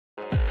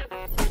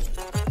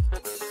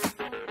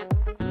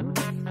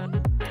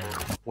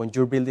When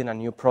you're building a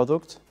new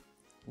product,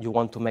 you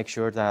want to make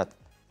sure that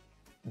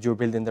you're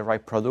building the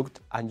right product,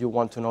 and you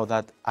want to know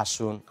that as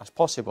soon as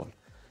possible.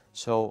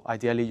 So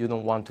ideally, you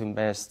don't want to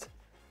invest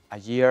a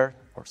year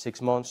or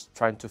 6 months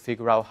trying to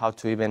figure out how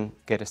to even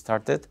get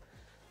started.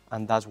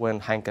 And that's when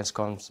HandCash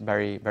comes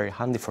very, very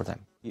handy for them.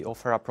 We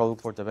offer a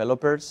product for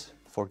developers,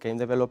 for game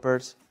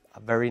developers, a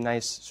very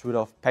nice suite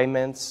of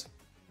payments,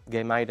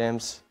 game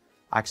items,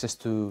 access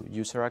to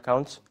user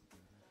accounts.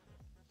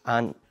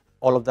 And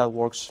all of that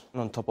works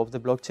on top of the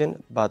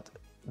blockchain. But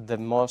the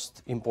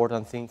most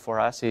important thing for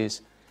us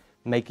is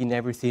making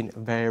everything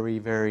very,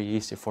 very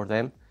easy for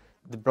them.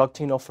 The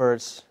blockchain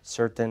offers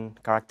certain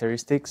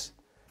characteristics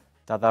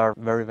that are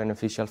very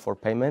beneficial for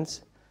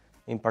payments,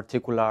 in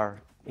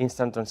particular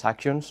instant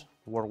transactions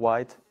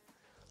worldwide,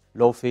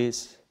 low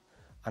fees,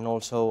 and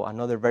also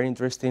another very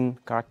interesting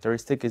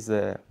characteristic is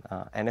the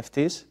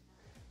NFTs,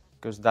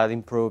 because that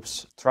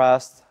improves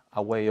trust,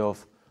 a way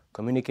of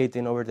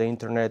communicating over the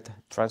internet,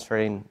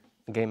 transferring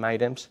game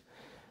items.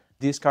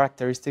 These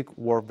characteristics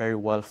work very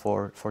well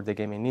for the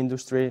gaming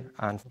industry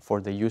and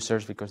for the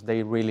users because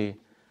they really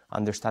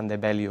understand the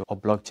value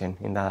of blockchain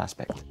in that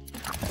aspect.